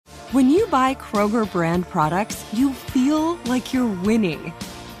When you buy Kroger brand products, you feel like you're winning.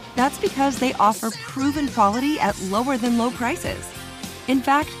 That's because they offer proven quality at lower than low prices. In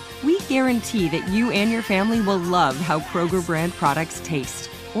fact, we guarantee that you and your family will love how Kroger brand products taste,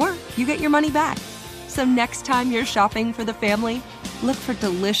 or you get your money back. So next time you're shopping for the family, look for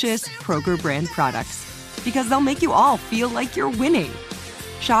delicious Kroger brand products, because they'll make you all feel like you're winning.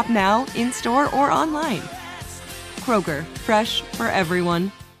 Shop now, in-store, or online. Kroger, fresh for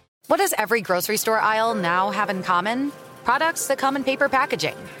everyone. What does every grocery store aisle now have in common? Products that come in paper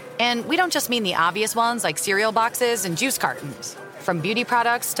packaging. And we don't just mean the obvious ones like cereal boxes and juice cartons. From beauty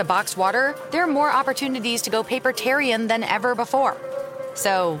products to boxed water, there are more opportunities to go papertarian than ever before.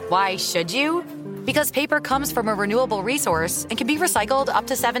 So why should you? Because paper comes from a renewable resource and can be recycled up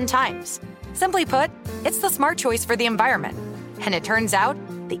to 7 times. Simply put, it's the smart choice for the environment. And it turns out,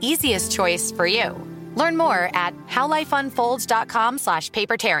 the easiest choice for you. Learn more at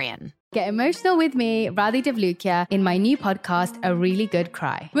howlifeunfolds.com/papertarian. Get emotional with me, Radhi Devlukia, in my new podcast, A Really Good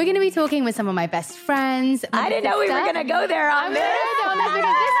Cry. We're going to be talking with some of my best friends. I didn't know we were going to go there on this.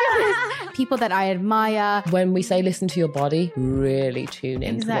 People that I admire. When we say listen to your body, really tune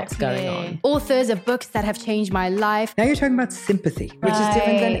into what's going on. Authors of books that have changed my life. Now you're talking about sympathy, which is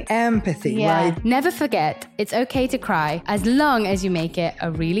different than empathy, right? Never forget, it's okay to cry as long as you make it a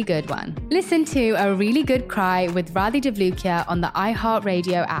really good one. Listen to A Really Good Cry with Radhi Devlukia on the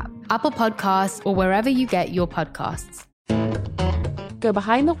iHeartRadio app, Apple Podcasts, or wherever you get your podcasts. Go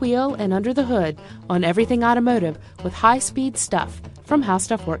behind the wheel and under the hood on everything automotive with high-speed stuff from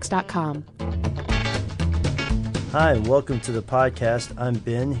HowStuffWorks.com. Hi, and welcome to the podcast. I'm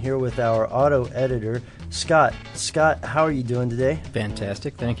Ben, here with our auto editor, Scott. Scott, how are you doing today?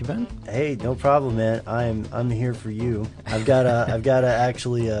 Fantastic, thank you, Ben. Hey, no problem, man. I'm here for you. I've got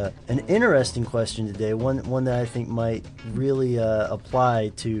actually an interesting question today. One that I think might really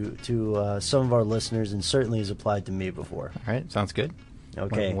apply to some of our listeners, and certainly has applied to me before. All right, sounds good.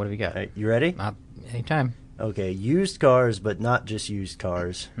 Okay, what have we got? Right, you ready? Anytime. Okay, used cars, but not just used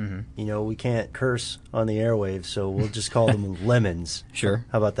cars. Mm-hmm. You know, we can't curse on the airwaves, so we'll just call them lemons. Sure.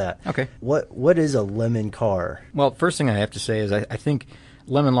 How about that? Okay. What is a lemon car? Well, first thing I have to say is I think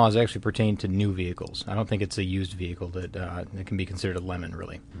lemon laws actually pertain to new vehicles. I don't think it's a used vehicle that can be considered a lemon,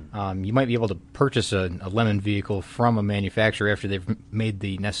 really. You might be able to purchase a lemon vehicle from a manufacturer after they've made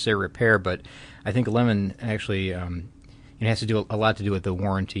the necessary repair, but I think a lemon actually... it has to do a lot to do with the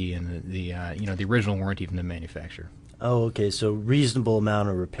warranty and the original warranty from the manufacturer. Oh, okay. So reasonable amount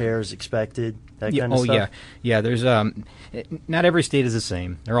of repairs expected, that kind of stuff? Yeah. There's not every state is the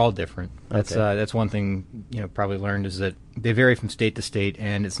same. They're all different. That's one thing probably learned is that they vary from state to state,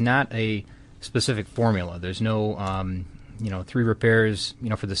 and it's not a specific formula. There's no 3 repairs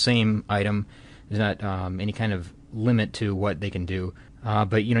for the same item. There's not any kind of limit to what they can do.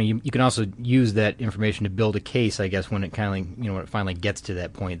 But you can also use that information to build a case, I guess, when it when it finally gets to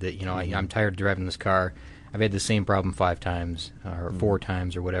that point that I'm tired of driving this car. I've had the same problem 5 times or 4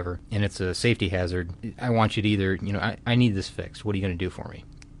 times or whatever, and it's a safety hazard. I want you to either I need this fixed. What are you going to do for me?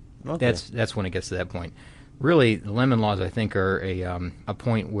 Okay. That's when it gets to that point. Really, the lemon laws, I think, are a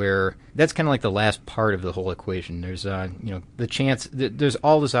point where that's kind of like the last part of the whole equation. There's the chance there's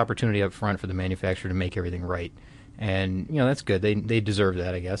all this opportunity up front for the manufacturer to make everything right. And that's good. They deserve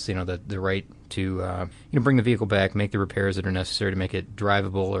that, I guess. The right to bring the vehicle back, make the repairs that are necessary to make it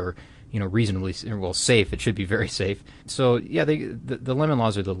drivable or reasonably safe. It should be very safe. So yeah, the lemon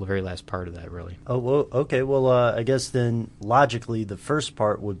laws are the very last part of that, really. Oh well, okay. Well, I guess then logically the first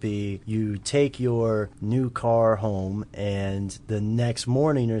part would be you take your new car home, and the next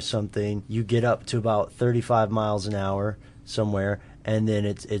morning or something you get up to about 35 miles an hour somewhere, and then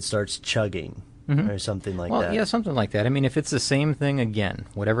it starts chugging. Mm-hmm. Or something like that. Well, yeah, something like that. I mean, if it's the same thing again,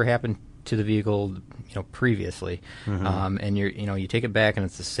 whatever happened to the vehicle, previously, mm-hmm. And you take it back and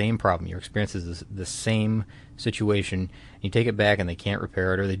it's the same problem. Your experience is the same situation. You take it back and they can't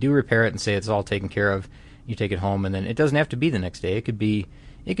repair it, or they do repair it and say it's all taken care of. You take it home, and then it doesn't have to be the next day. It could be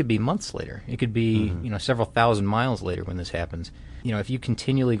months later. It could be mm-hmm. Several thousand miles later when this happens. If you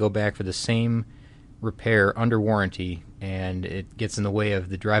continually go back for the same repair under warranty and it gets in the way of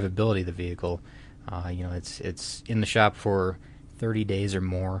the drivability of the vehicle, it's in the shop for 30 days or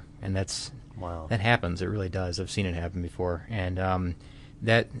more, and that happens. It really does. I've seen it happen before, and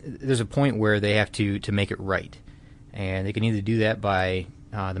that there's a point where they have to make it right, and they can either do that by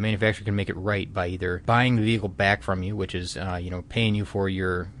the manufacturer can make it right by either buying the vehicle back from you, which is paying you for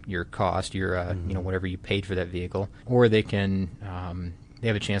your cost, your mm-hmm. Whatever you paid for that vehicle, or they can. They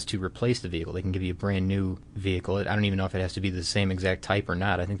have a chance to replace the vehicle. They can give you a brand new vehicle. I don't even know if it has to be the same exact type or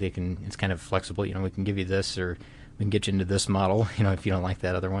not. I think they can. It's kind of flexible. We can give you this, or can get you into this model, if you don't like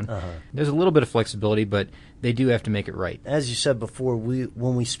that other one. There's a little bit of flexibility, but they do have to make it right. As you said before,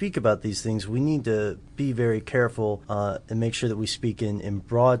 when we speak about these things, we need to be very careful and make sure that we speak in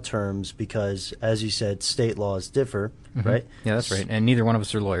broad terms because, as you said, state laws differ, right? Yeah, that's right. And neither one of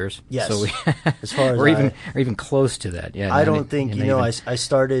us are lawyers. Yes. So we as far as or even close to that. Yeah. I don't think I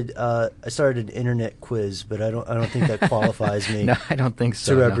started an internet quiz, but I don't think that qualifies me. No, I don't think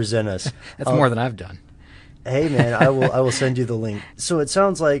so. To represent us. That's more than I've done. Hey man, I will send you the link. So it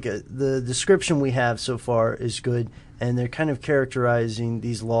sounds like the description we have so far is good, and they're kind of characterizing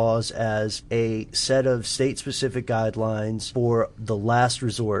these laws as a set of state-specific guidelines for the last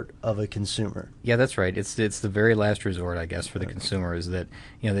resort of a consumer. Yeah, that's right. It's the very last resort, I guess, for the consumer is that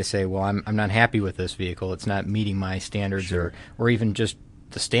they say, well, I'm not happy with this vehicle. It's not meeting my standards, Sure. or even just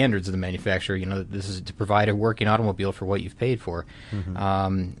the standards of the manufacturer. This is to provide a working automobile for what you've paid for.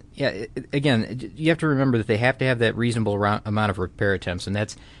 Again, you have to remember that they have to have that reasonable amount of repair attempts, and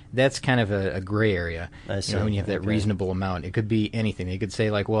that's kind of a gray area. I see. When you have that reasonable amount, it could be anything. They could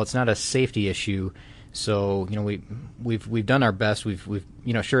say like, well, it's not a safety issue, so we've done our best. We've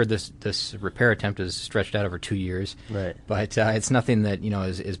sure this repair attempt is stretched out over 2 years, right? But it's nothing that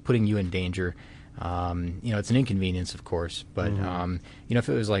is putting you in danger. It's an inconvenience, of course, but if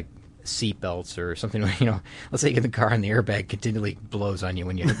it was like seat belts or something, let's say you get in the car and the airbag continually blows on you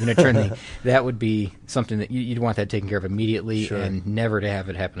when you turn that would be something that you'd want that taken care of immediately. Sure. And never to have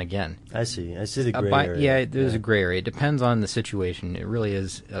it happen again. I see the gray area. Yeah, there's a gray area. It depends on the situation. It really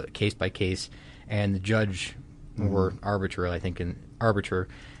is case by case, and the judge or arbiter, I think, can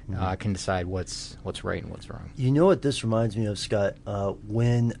decide what's right and what's wrong. You know what this reminds me of, Scott?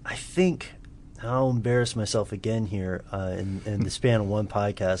 When I'll embarrass myself again here in the span of one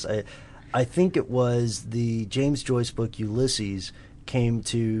podcast. I think it was the James Joyce book Ulysses came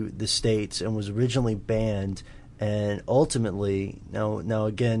to the States and was originally banned, and ultimately, now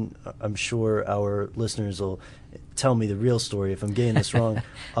again, I'm sure our listeners will tell me the real story if I'm getting this wrong.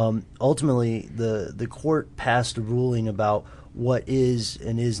 Ultimately, the court passed a ruling about what is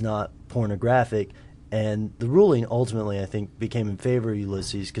and is not pornographic. And the ruling ultimately, I think, became in favor of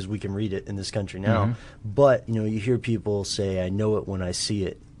Ulysses because we can read it in this country now. But, you hear people say, I know it when I see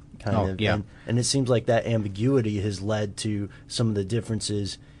it, kind of. Yeah. And it seems like that ambiguity has led to some of the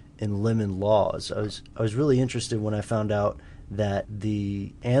differences in lemon laws. I was really interested when I found out that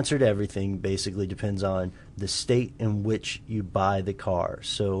the answer to everything basically depends on the state in which you buy the car.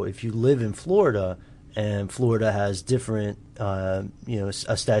 So if you live in Florida, and Florida has different, a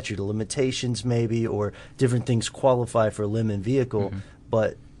statute of limitations maybe, or different things qualify for a lemon vehicle,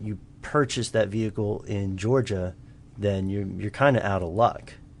 but you purchase that vehicle in Georgia, then you're kind of out of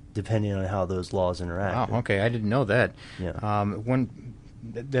luck, depending on how those laws interact. Wow, okay, I didn't know that. Yeah.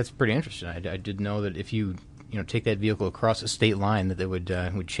 That's pretty interesting. I did know that if you take that vehicle across a state line, that they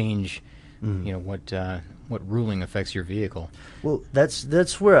would change, what ruling affects your vehicle. Well,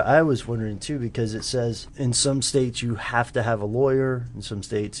 that's where I was wondering too, because it says in some states you have to have a lawyer, in some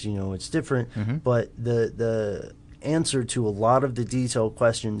states it's different, but the answer to a lot of the detailed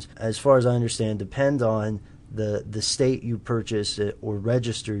questions, as far as I understand, depend on the state you purchase it or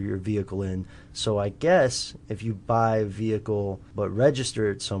register your vehicle in. So I guess if you buy a vehicle but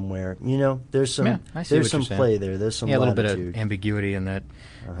register it somewhere, there's some play there. There's some a little latitude. bit of ambiguity in that.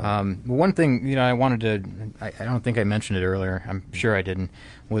 One thing I wanted to, I don't think I mentioned it earlier. I'm sure I didn't.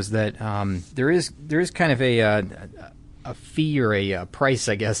 Was that there is kind of a fee or a price,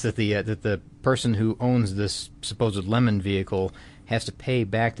 I guess, that the person who owns this supposed lemon vehicle has to pay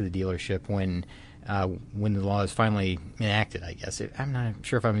back to the dealership when the law is finally enacted, I guess. I'm not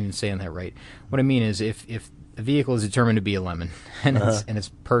sure if I'm even saying that right. What I mean is if a vehicle is determined to be a lemon and it's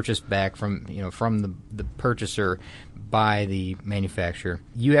purchased back from the purchaser by the manufacturer,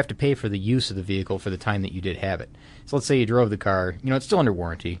 you have to pay for the use of the vehicle for the time that you did have it. So let's say you drove the car, it's still under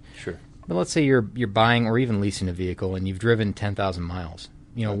warranty. Sure. But let's say you're buying or even leasing a vehicle and you've driven 10,000 miles.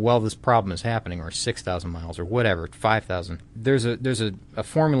 While this problem is happening, or 6,000 miles, or whatever, 5,000. There's a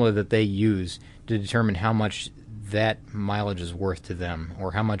formula that they use to determine how much that mileage is worth to them,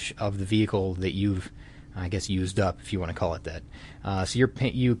 or how much of the vehicle that you've, I guess, used up, if you want to call it that. So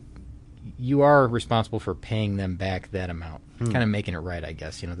you are responsible for paying them back that amount, kind of making it right, I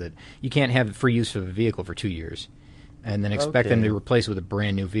guess. That you can't have free use of a vehicle for 2 years and then expect them to replace it with a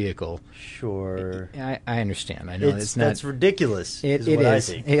brand new vehicle. Sure. I understand. I know that's ridiculous. It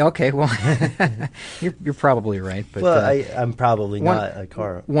is. I think. Okay, well, you're probably right. But I'm probably not a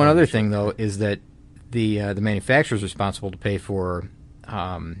car. One other thing, though, is that the manufacturer is responsible to pay for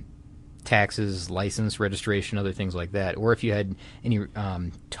taxes, license, registration, other things like that. Or if you had any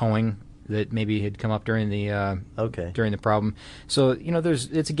towing that maybe had come up during the during the problem. So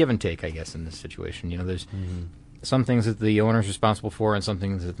it's a give and take, I guess, in this situation. There's some things that the owner's responsible for, and some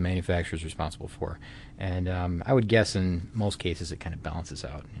things that the manufacturer's responsible for. And I would guess in most cases it kind of balances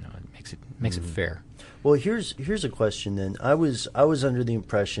out. It makes it fair. Well, here's a question then. I was under the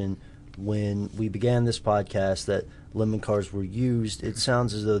impression when we began this podcast that lemon cars were used. It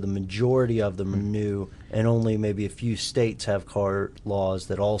sounds as though the majority of them are new, and only maybe a few states have car laws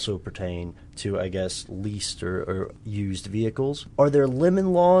that also pertain to, I guess, leased or used vehicles. Are there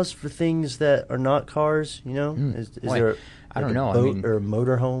lemon laws for things that are not cars? Is there I don't know. a boat or a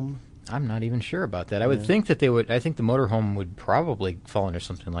motorhome? I'm not even sure about that. I would think that they would. I think the motorhome would probably fall under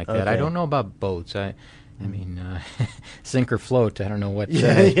something like that. I don't know about boats. I mean, sink or float. I don't know what.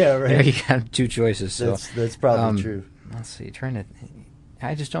 Yeah, right. There you got two choices. So that's probably true. Let's see.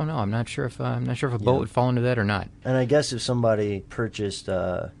 I just don't know. I'm not sure if a boat would fall into that or not. And I guess if somebody purchased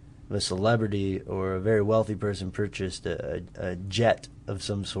a celebrity or a very wealthy person purchased a jet of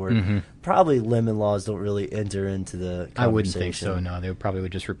some sort, probably lemon laws don't really enter into the conversation. I wouldn't think so. No, they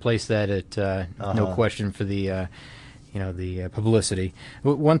would just replace that at no question for the. The publicity.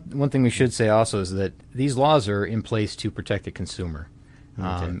 One thing we should say also is that these laws are in place to protect the consumer.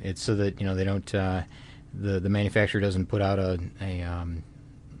 It's so that they don't the manufacturer doesn't put out a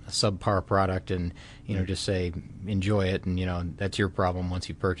subpar product and just say enjoy it and that's your problem once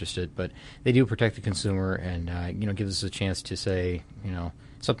you purchased it. But they do protect the consumer and gives us a chance to say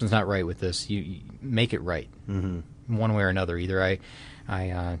something's not right with this. You make it right one way or another. Either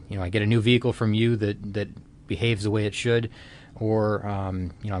I get a new vehicle from you that behaves the way it should, or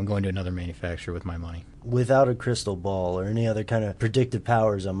I'm going to another manufacturer with my money. Without a crystal ball or any other kind of predictive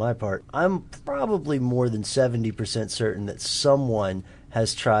powers on my part, I'm probably more than 70% certain that someone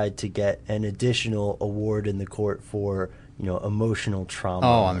has tried to get an additional award in the court for emotional trauma.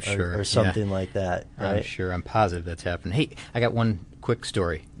 Oh, I'm sure. Or something like that, right? I'm sure. I'm positive that's happened. Hey, I got one quick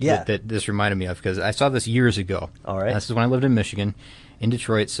story that this reminded me of because I saw this years ago. All right. This is when I lived in Michigan. In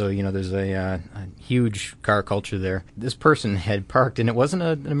Detroit, so there's a huge car culture there. This person had parked, and it wasn't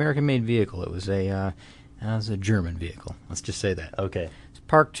an American-made vehicle. It was a German vehicle. Let's just say that. Okay. It's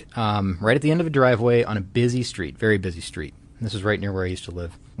parked right at the end of a driveway on a busy street, very busy street. And this is right near where I used to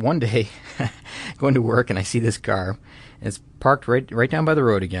live. One day, going to work, and I see this car. And it's parked right down by the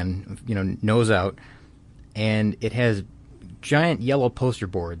road again, nose out, and it has giant yellow poster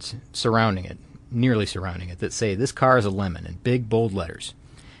boards nearly surrounding it, that say this car is a lemon in big bold letters.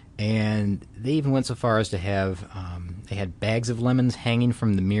 And they even went so far as to have they had bags of lemons hanging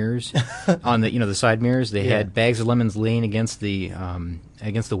from the mirrors on the side mirrors. They had bags of lemons laying against the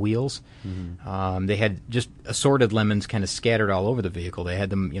wheels. They had just assorted lemons kind of scattered all over the vehicle. They had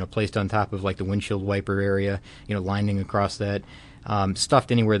them placed on top of like the windshield wiper area, lining across that, stuffed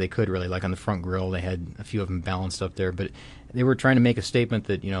anywhere they could really, like on the front grille. They had a few of them balanced up there, but they were trying to make a statement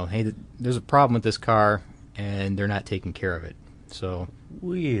that hey, there's a problem with this car and they're not taking care of it. So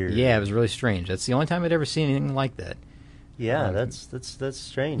weird. Yeah, it was really strange. That's the only time I'd ever seen anything like that. Yeah, that's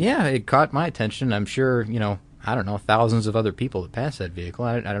strange. Yeah, it caught my attention. I'm sure I don't know, thousands of other people that pass that vehicle.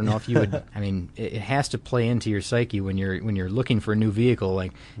 I don't know if you would. I mean, it has to play into your psyche when you're looking for a new vehicle.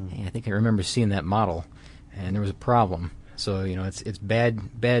 Like, hey, I think I remember seeing that model, and there was a problem. So it's bad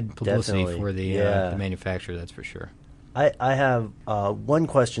publicity Definitely. for the manufacturer. That's for sure. I have one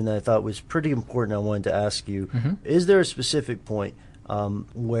question that I thought was pretty important I wanted to ask you. Is there a specific point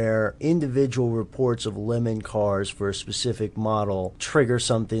where individual reports of lemon cars for a specific model trigger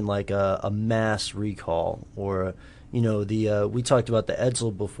something like a mass recall? Or, we talked about the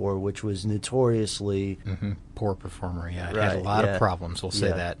Edsel before, which was notoriously... Poor performer, yeah. It Right, had a lot of problems, we'll say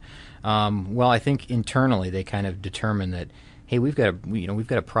that. Well, I think internally they kind of determined that, hey, we've got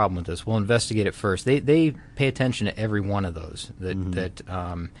a problem with this. We'll investigate it first. They pay attention to every one of those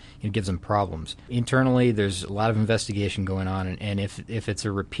that gives them problems. Internally, there's a lot of investigation going on, and if it's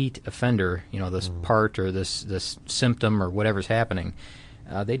a repeat offender, this part or this symptom or whatever's happening,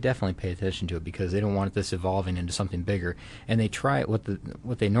 they definitely pay attention to it because they don't want this evolving into something bigger. And they try what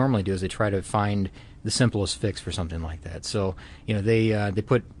they normally do is they try to find the simplest fix for something like that. So they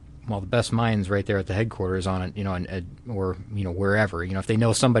put the best minds right there at the headquarters on it, or wherever. If they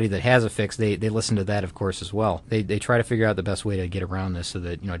know somebody that has a fix, they listen to that, of course, as well. They try to figure out the best way to get around this so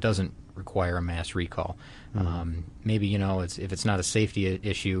that it doesn't require a mass recall. Maybe if it's not a safety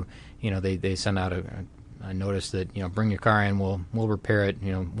issue, they send out a notice that bring your car in, we'll repair it.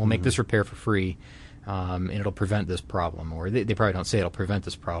 We'll make this repair for free. And it'll prevent this problem. Or they probably don't say it'll prevent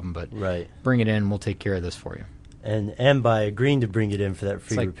this problem, but right. Bring it in, we'll take care of this for you. And by agreeing to bring it in for that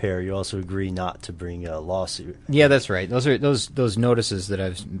free repair, you also agree not to bring a lawsuit. Yeah, that's right. Those are those notices that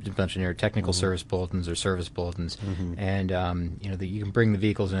I've mentioned here, technical service bulletins or service bulletins, and that you can bring the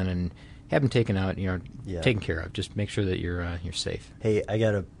vehicles in and have them taken out, taken care of. Just make sure that you're safe. Hey,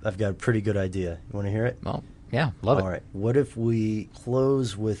 I've got a pretty good idea. You want to hear it? Well, yeah, love it. All right. What if we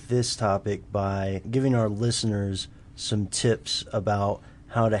close with this topic by giving our listeners some tips about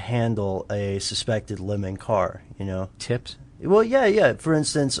how to handle a suspected lemon car, Tips? Well, yeah. For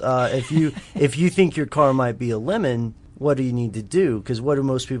instance, if you think your car might be a lemon, what do you need to do? Because what do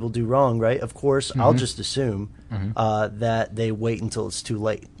most people do wrong, right? Of course, I'll just assume that they wait until it's too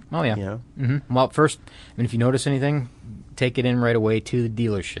late. Oh, yeah. Well, first, if you notice anything, take it in right away to the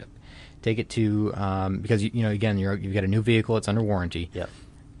dealership. Take it to, because, again, you've got a new vehicle, it's under warranty. Yep.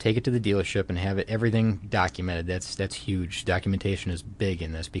 Take it to the dealership and have everything documented. That's huge. Documentation is big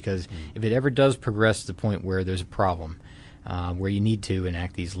in this because if it ever does progress to the point where there's a problem, where you need to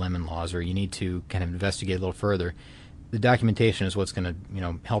enact these lemon laws or you need to kind of investigate a little further, the documentation is what's going to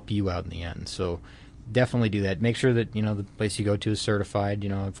help you out in the end. So definitely do that. Make sure that the place you go to is certified.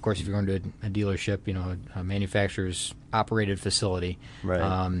 Of course, if you're going to a dealership, a manufacturer's operated facility,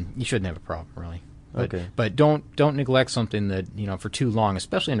 right. You shouldn't have a problem really. Okay. But don't neglect something that, for too long,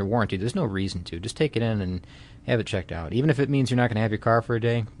 especially under warranty. There's no reason to. Just take it in and have it checked out. Even if it means you're not going to have your car for a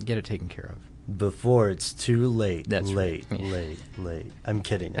day, get it taken care of. Before it's too late. That's late. I'm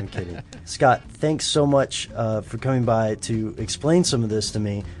kidding. Scott, thanks so much for coming by to explain some of this to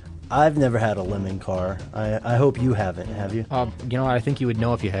me. I've never had a lemon car. I hope you haven't, have you? I think you would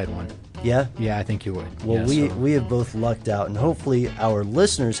know if you had one. Yeah? Yeah, I think you would. Well, we have both lucked out, and hopefully our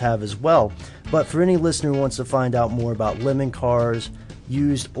listeners have as well. But for any listener who wants to find out more about lemon cars,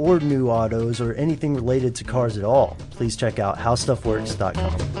 used or new autos, or anything related to cars at all, please check out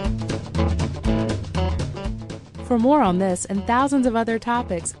howstuffworks.com. For more on this and thousands of other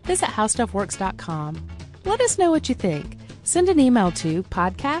topics, visit howstuffworks.com. Let us know what you think. Send an email to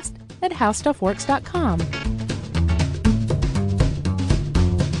podcast@howstuffworks.com.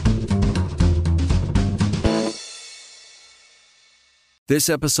 This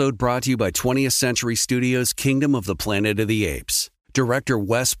episode brought to you by 20th Century Studios' Kingdom of the Planet of the Apes. Director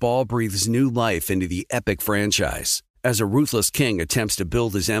Wes Ball breathes new life into the epic franchise. As a ruthless king attempts to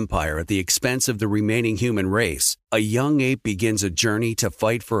build his empire at the expense of the remaining human race, a young ape begins a journey to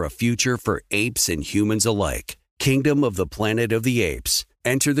fight for a future for apes and humans alike. Kingdom of the Planet of the Apes.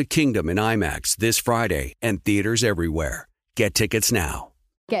 Enter the kingdom in IMAX this Friday and theaters everywhere. Get tickets now.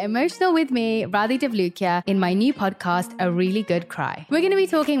 Get emotional with me, Radhi Devlukia, in my new podcast, A Really Good Cry. We're going to be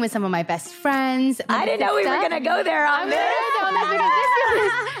talking with some of my best friends. I didn't know we were going to go there on this.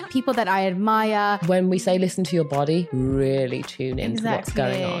 People that I admire. When we say listen to your body, really tune into what's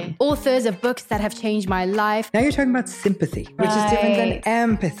going on. Authors of books that have changed my life. Now you're talking about sympathy, which is different than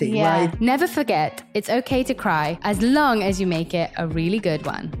empathy, right? Never forget, it's okay to cry as long as you make it a really good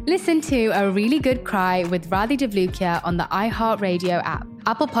one. Listen to A Really Good Cry with Radhi Devlukia on the iHeartRadio app,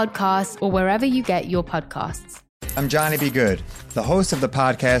 Apple Podcasts, or wherever you get your podcasts. I'm Johnny B. Good, the host of the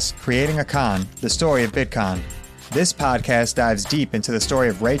podcast Creating a Con, the story of Bitcoin. This podcast dives deep into the story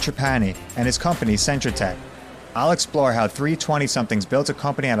of Ray Trapani and his company Centratech. I'll explore how three 20-somethings built a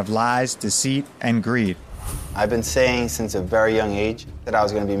company out of lies, deceit, and greed. I've been saying since a very young age that I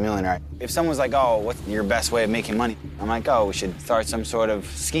was going to be a millionaire. If someone's like, oh, what's your best way of making money? I'm like, oh, we should start some sort of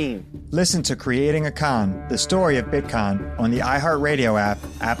scheme. Listen to Creating a Con, the story of Bitcoin on the iHeartRadio app,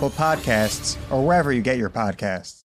 Apple Podcasts, or wherever you get your podcasts.